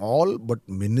small but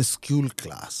minuscule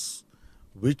class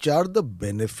which are the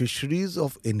beneficiaries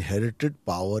of inherited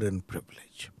power and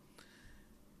privilege.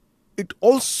 It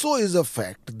also is a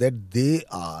fact that they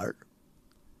are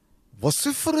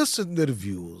vociferous in their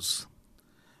views,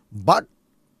 but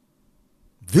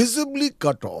visibly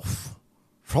cut off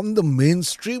from the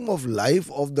mainstream of life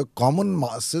of the common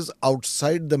masses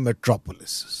outside the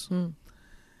metropolises.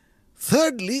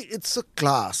 Thirdly, it's a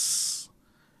class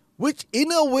which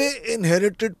in a way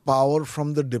inherited power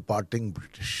from the departing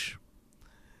British.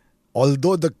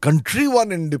 Although the country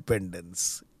won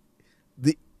independence,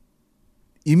 the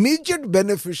immediate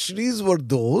beneficiaries were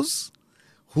those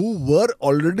who were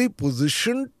already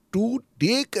positioned to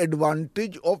take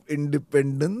advantage of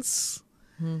independence.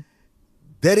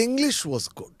 Their English was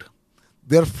good.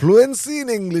 Their fluency in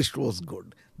English was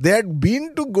good. They had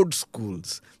been to good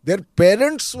schools. Their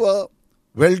parents were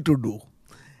well-to-do.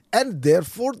 And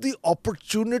therefore, the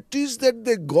opportunities that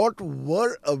they got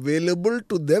were available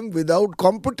to them without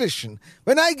competition.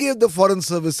 When I gave the Foreign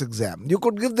Service exam, you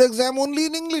could give the exam only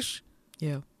in English.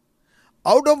 Yeah.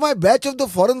 Out of my batch of the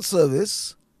Foreign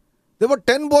Service, there were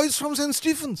 10 boys from St.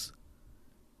 Stephen's.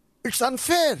 It's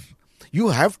unfair. You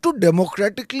have to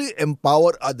democratically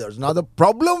empower others. Now, the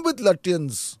problem with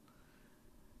Lutyens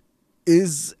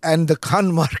is, and the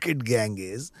Khan Market gang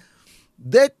is,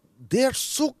 that they are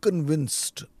so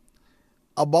convinced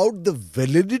about the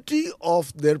validity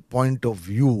of their point of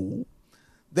view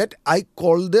that I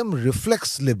call them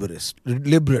reflex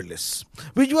liberalists,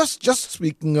 which was just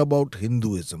speaking about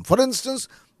Hinduism. For instance,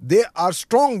 they are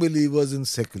strong believers in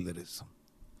secularism.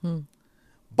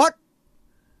 But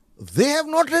they have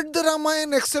not read the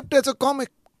Ramayana except as a comic.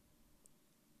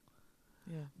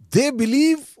 Yeah. They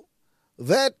believe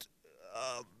that,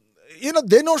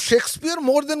 they know Shakespeare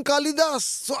more than Kalidas.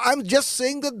 So I'm just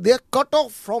saying that they're cut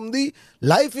off from the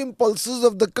life impulses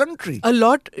of the country. A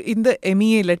lot in the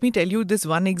MEA. Let me tell you this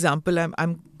one example.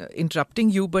 I'm interrupting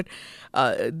you, but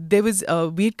there was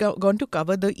we'd gone to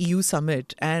cover the EU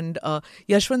summit, and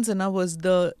Yashwant Sinha was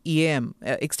the EAM,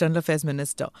 External Affairs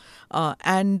Minister,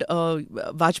 and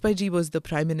Vajpayee ji was the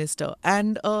Prime Minister,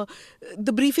 and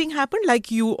the briefing happened like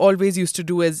you always used to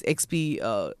do as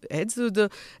XP heads. So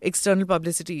the external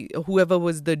publicity, whoever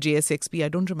was the JSXP, I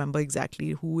don't remember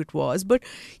exactly who it was, but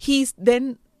he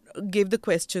then gave the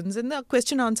questions, and the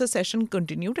question answer session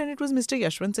continued, and it was Mr.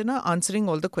 Yashwant Sinha answering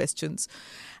all the questions.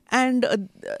 And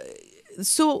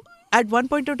so at one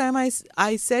point of time I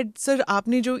said, sir,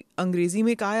 आपने जो अंग्रेजी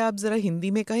में कहा है आप जरा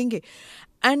हिंदी में कहेंगे.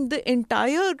 And the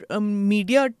entire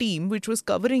media team which was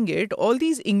covering it, all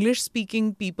these English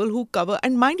speaking people who cover,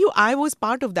 and mind you, I was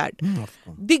part of that.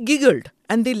 They giggled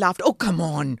and they laughed. Oh, come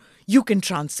on, you can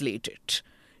translate it.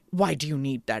 Why do you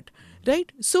need that?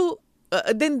 Right? So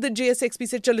then the JSXP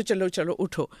said, chalo,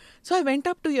 utho. So I went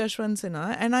up to Yashwant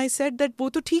Sinha and I said that, wo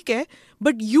to theek hai,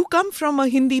 but you come from a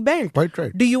Hindi belt. Quite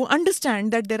right. Do you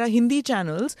understand that there are Hindi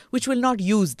channels which will not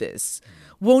use this?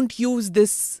 Won't use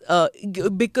this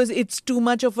because it's too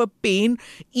much of a pain.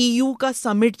 EU का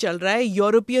summit चल रहा है,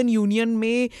 European Union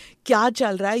में क्या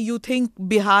चल रहा है? You think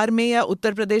Bihar में या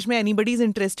उत्तर प्रदेश में anybody is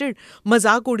interested?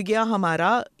 मजाक उड़ गया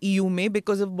हमारा EU में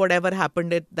because of whatever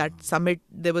happened at that summit.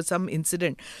 There was some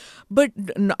incident. But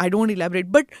no, I don't want to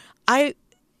elaborate. But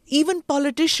even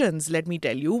politicians, let me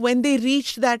tell you, when they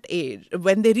reach that age,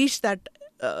 when they reach that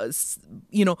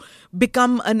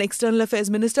become an external affairs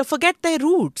minister, forget their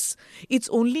roots. It's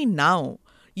only now,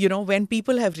 when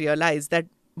people have realized that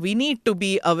we need to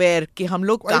be aware कि हम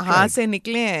लोग कहाँ से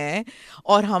निकले हैं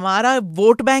और हमारा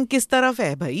vote bank किस तरफ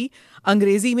है भाई,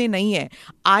 अंग्रेजी में नहीं है.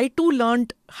 I too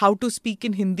learned how to speak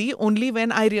in Hindi only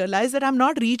when I realized that I'm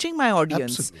not reaching my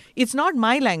audience. Absolutely. It's not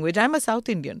my language. I'm a South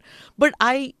Indian. But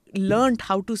I learned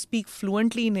how to speak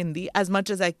fluently in Hindi as much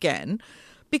as I can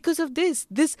because of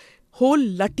this whole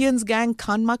Lutyens gang,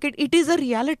 Khan Market. It is a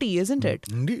reality, isn't it?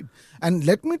 Indeed. And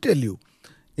let me tell you,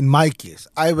 in my case,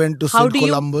 I went to St.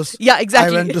 Columbus. Yeah,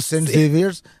 exactly. I went to St.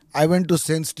 Xavier's. I went to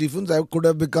St. Stephen's. I could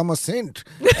have become a saint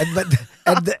at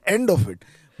the end of it.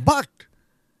 But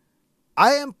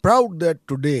I am proud that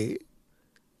today,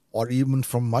 or even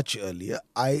from much earlier,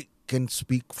 I can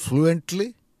speak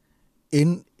fluently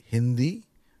in Hindi,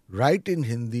 write in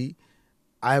Hindi.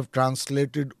 I have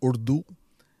translated Urdu.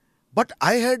 But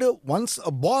I had once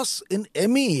a boss in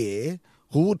MEA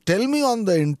who would tell me on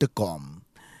the intercom,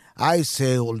 I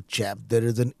say, old chap, there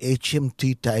is an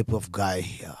HMT type of guy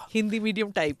here. Hindi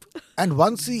medium type. And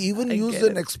once he even used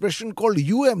an expression called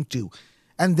UMT.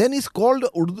 And then he's called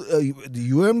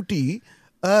UMT,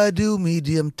 Urdu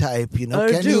medium type,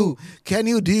 Can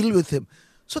you deal with him?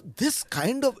 So this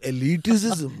kind of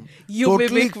elitism... You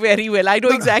mimic very well. I know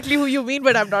exactly who you mean,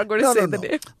 but I'm not going to say the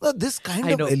name. No, this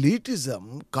kind of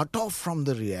elitism cut off from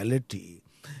the reality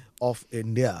of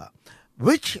India,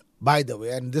 which, by the way,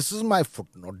 and this is my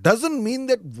footnote, doesn't mean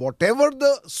that whatever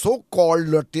the so-called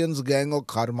Lutyens gang or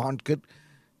Karmankat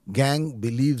gang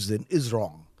believes in is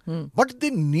wrong. But they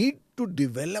need to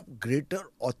develop greater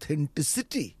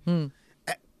authenticity,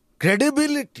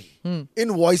 credibility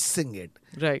in voicing it.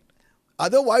 Right.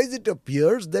 Otherwise, it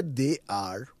appears that they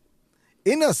are,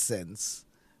 in a sense,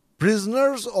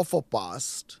 prisoners of a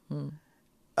past,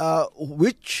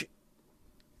 which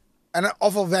and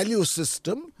of a value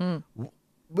system,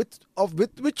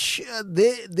 with which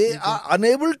they are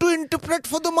unable to interpret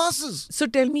for the masses. So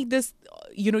tell me this.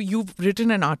 You've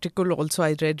written an article also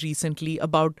I read recently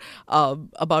about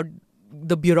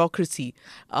the bureaucracy,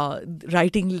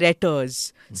 writing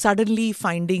letters, suddenly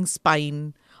finding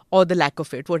spine. Or the lack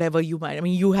of it, whatever you might. I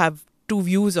mean, you have two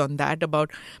views on that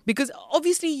about, because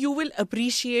obviously you will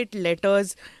appreciate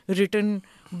letters written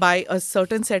by a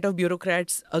certain set of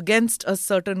bureaucrats against a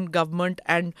certain government,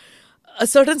 and a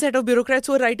certain set of bureaucrats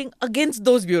who are writing against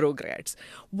those bureaucrats.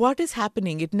 What is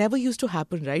happening? It never used to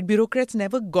happen, right? Bureaucrats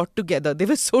never got together. They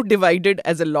were so divided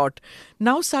as a lot.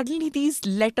 Now suddenly these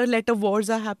letter wars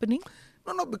are happening.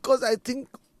 No, because I think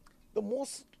the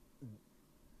most,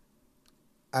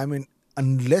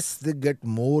 unless they get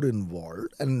more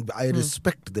involved, and I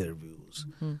respect their views,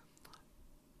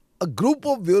 a group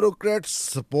of bureaucrats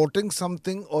supporting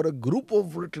something or a group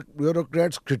of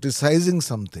bureaucrats criticizing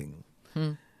something,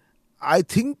 I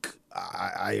think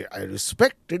I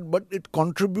respect it, but it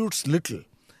contributes little.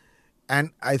 And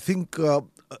I think a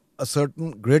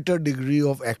certain greater degree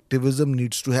of activism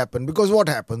needs to happen. Because what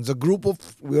happens? A group of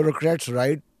bureaucrats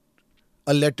write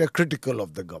a letter critical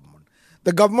of the government.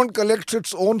 The government collects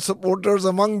its own supporters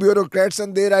among bureaucrats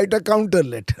and they write a counter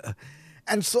letter.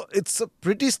 And so it's a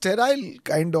pretty sterile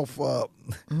kind of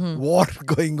war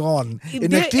going on.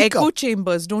 They're echo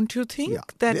chambers, don't you think? Yeah,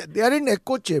 that they are in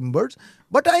echo chambers.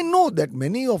 But I know that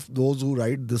many of those who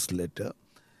write this letter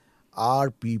are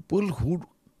people who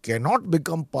cannot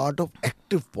become part of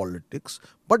active politics,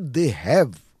 but they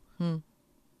have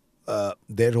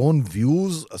their own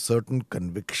views, a certain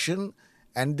conviction,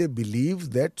 and they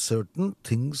believe that certain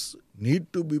things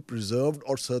need to be preserved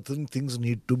or certain things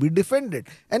need to be defended.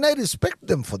 And I respect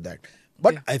them for that.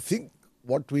 But I think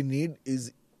what we need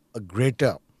is a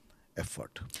greater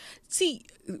effort. See,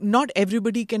 not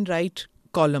everybody can write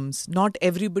columns. Not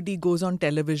everybody goes on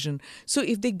television. So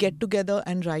if they get together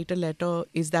and write a letter,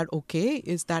 is that okay?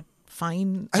 Is that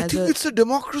fine? I think it's a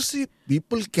democracy.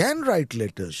 People can write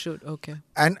letters. Should, okay.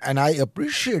 And I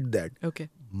appreciate that. Okay.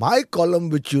 My column,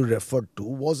 which you referred to,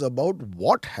 was about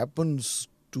what happens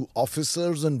to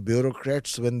officers and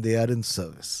bureaucrats when they are in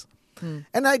service.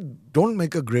 And I don't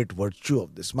make a great virtue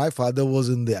of this. My father was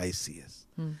in the ICS.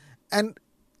 And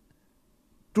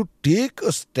to take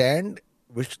a stand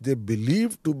which they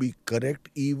believed to be correct,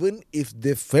 even if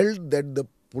they felt that the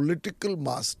political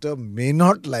master may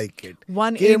not like it.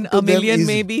 One in a million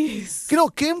maybe.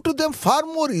 Came to them far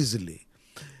more easily.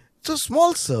 It's a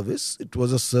small service. It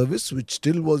was a service which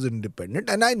still was independent.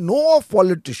 And I know of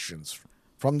politicians,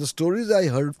 from the stories I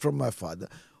heard from my father,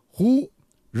 who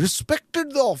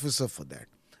respected the officer for that.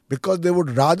 Because they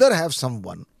would rather have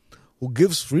someone who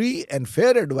gives free and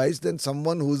fair advice than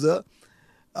someone who's a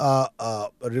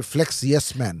reflex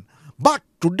yes man. But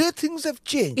today things have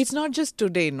changed. It's not just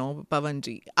today, no,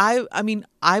 Pavanji. I mean,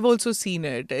 I've also seen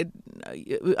it.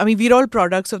 We're all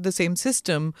products of the same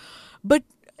system. But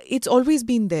it's always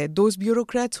been there. Those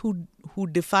bureaucrats who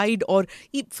defied, or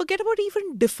forget about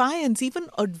even defiance, even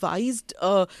advised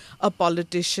a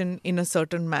politician in a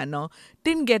certain manner,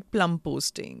 didn't get plum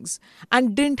postings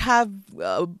and didn't have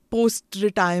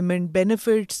post-retirement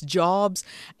benefits, jobs.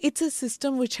 It's a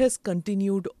system which has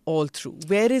continued all through.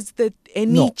 Where is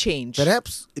any change?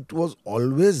 Perhaps it was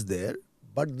always there,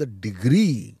 but the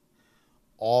degree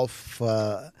of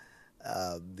the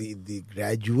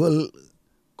gradual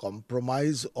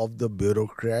compromise of the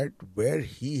bureaucrat, where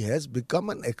he has become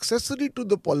an accessory to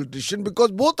the politician, because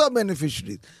both are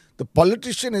beneficiaries. The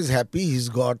politician is happy, he's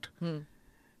got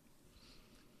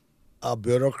a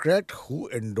bureaucrat who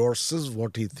endorses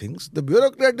what he thinks. The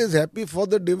bureaucrat is happy for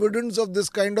the dividends of this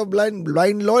kind of blind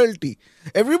loyalty.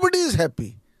 Everybody is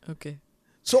happy. Okay.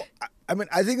 So,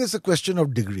 I think it's a question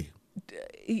of degree.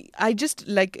 I just,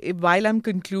 while I'm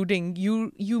concluding,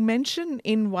 you mention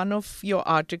in one of your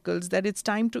articles that it's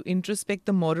time to introspect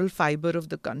the moral fiber of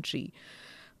the country.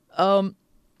 Tell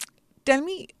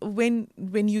me,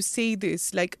 when you say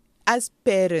this, as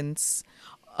parents,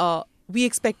 we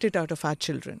expect it out of our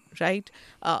children, right?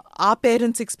 Our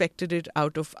parents expected it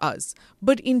out of us.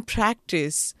 But in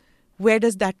practice, where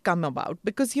does that come about?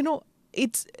 Because,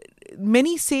 it's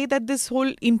many say that this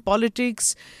whole, in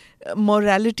politics,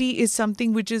 morality is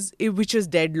something which is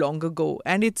dead long ago,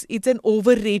 and it's an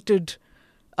overrated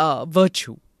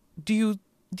virtue. Do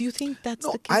you think that's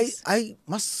the case? I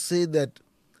must say that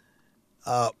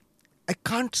I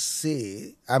can't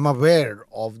say I'm aware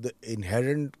of the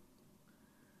inherent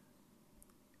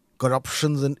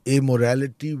corruptions and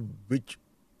amorality which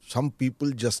some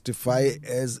people justify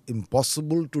as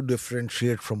impossible to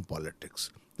differentiate from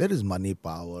politics. There is money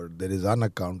power, there is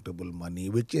unaccountable money,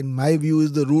 which in my view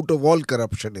is the root of all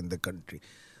corruption in the country.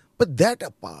 But that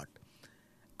apart,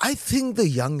 I think the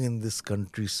young in this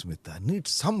country, Smita, need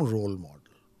some role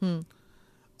model.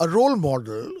 A role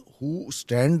model who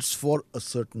stands for a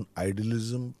certain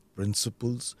idealism,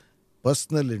 principles,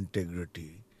 personal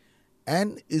integrity,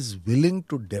 and is willing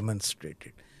to demonstrate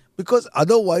it. Because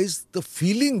otherwise the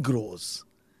feeling grows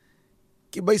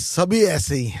कि भाई सभी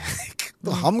ऐसे ही हैं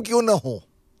तो हम क्यों ना हो.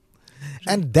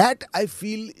 And that I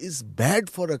feel is bad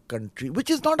for a country, which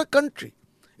is not a country.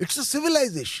 It's a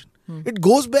civilization. It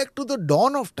goes back to the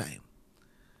dawn of time.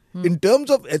 In terms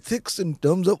of ethics, in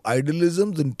terms of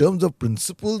idealisms, in terms of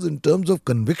principles, in terms of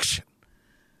conviction,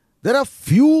 there are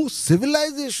few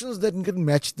civilizations that can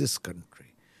match this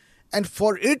country. And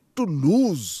for it to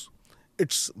lose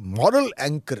its moral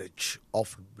anchorage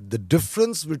of the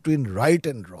difference between right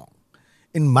and wrong,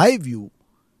 in my view,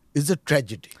 is a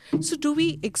tragedy. So do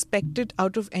we expect it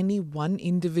out of any one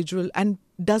individual? And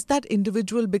does that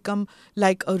individual become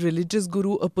like a religious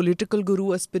guru, a political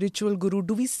guru, a spiritual guru?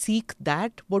 Do we seek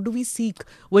that? What do we seek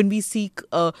when we seek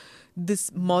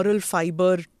this moral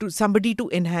fiber to somebody to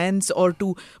enhance or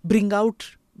to bring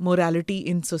out morality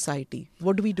in society?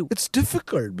 What do we do? It's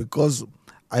difficult because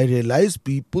I realize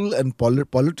people and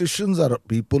politicians are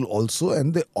people also,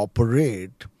 and they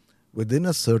operate within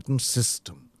a certain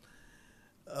system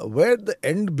where the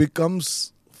end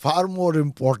becomes far more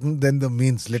important than the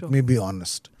means, let me be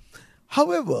honest.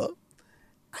 However,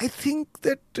 I think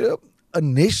that a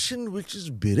nation which is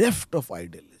bereft of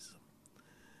idealism,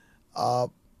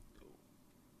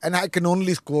 and I can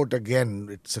only quote again,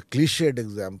 it's a cliched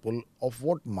example of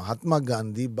what Mahatma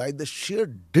Gandhi, by the sheer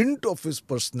dint of his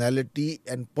personality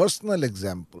and personal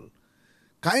example,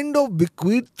 kind of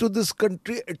bequeathed to this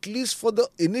country, at least for the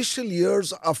initial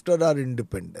years after our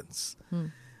independence.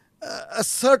 A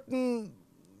certain,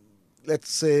 let's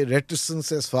say,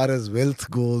 reticence as far as wealth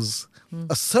goes,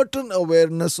 a certain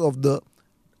awareness of the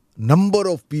number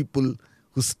of people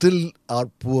who still are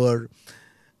poor,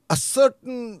 a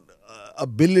certain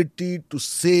ability to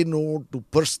say no to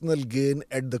personal gain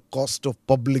at the cost of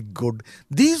public good.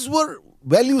 These were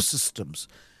value systems.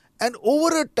 And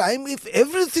over a time, if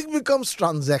everything becomes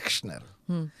transactional,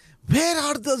 where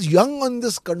are the young in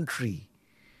this country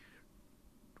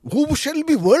who shall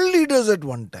be world leaders at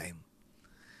one time?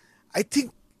 I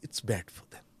think it's bad for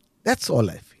them. That's all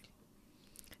I feel.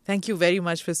 Thank you very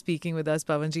much for speaking with us,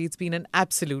 Pavanji. It's been an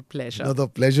absolute pleasure. No, the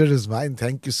pleasure is mine.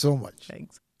 Thank you so much.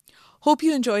 Thanks. Hope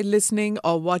you enjoyed listening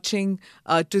or watching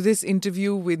to this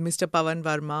interview with Mr. Pavan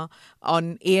Varma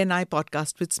on ANI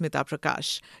Podcast with Smita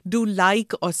Prakash. Do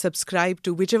like or subscribe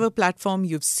to whichever platform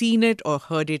you've seen it or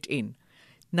heard it in.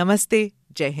 Namaste.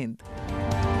 Jai Hind.